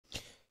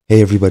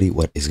Hey everybody,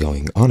 what is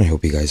going on? I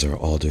hope you guys are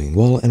all doing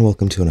well and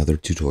welcome to another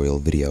tutorial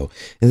video.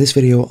 In this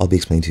video, I'll be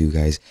explaining to you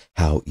guys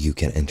how you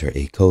can enter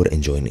a code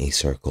and join a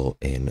circle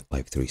in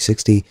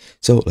Life360.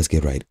 So let's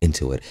get right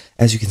into it.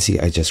 As you can see,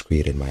 I just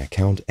created my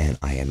account and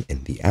I am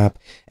in the app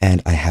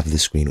and I have the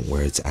screen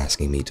where it's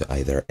asking me to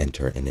either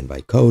enter an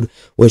invite code,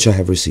 which I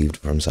have received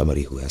from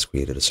somebody who has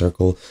created a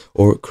circle,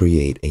 or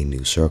create a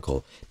new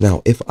circle.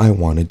 Now, if I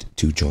wanted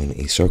to join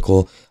a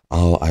circle,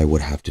 all I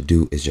would have to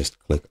do is just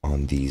click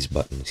on these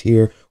buttons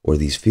here or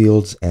these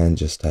fields and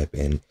just type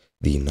in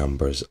the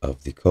numbers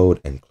of the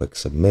code and click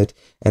submit.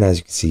 And as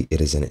you can see,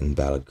 it is an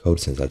invalid code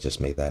since I just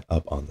made that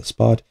up on the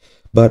spot.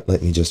 But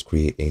let me just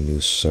create a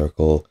new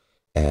circle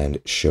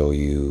and show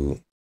you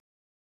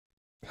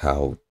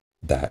how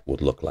that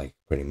would look like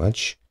pretty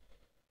much.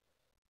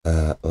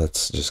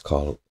 Let's just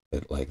call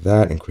it like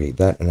that and create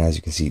that. And as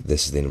you can see,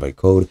 this is the invite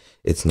code.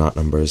 It's not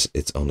numbers,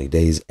 it's only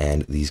days,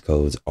 and these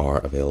codes are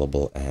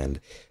available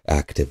and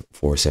active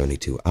for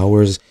 72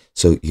 hours.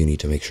 So you need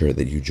to make sure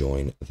that you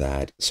join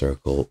that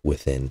circle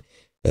within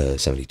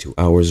 72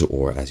 hours,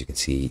 or as you can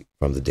see,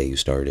 from the day you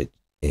started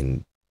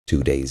in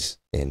 2 days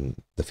in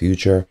the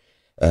future.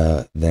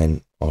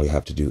 Then all you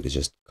have to do is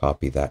just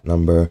copy that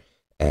number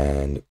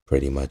and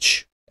pretty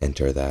much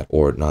enter that,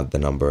 or not the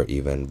number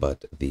even,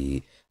 but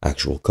the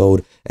actual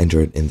code,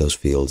 enter it in those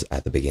fields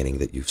at the beginning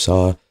that you've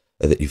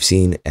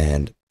seen,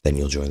 and then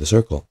you'll join the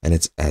circle. And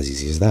it's as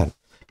easy as that.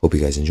 Hope you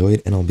guys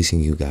enjoyed, and I'll be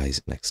seeing you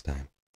guys next time.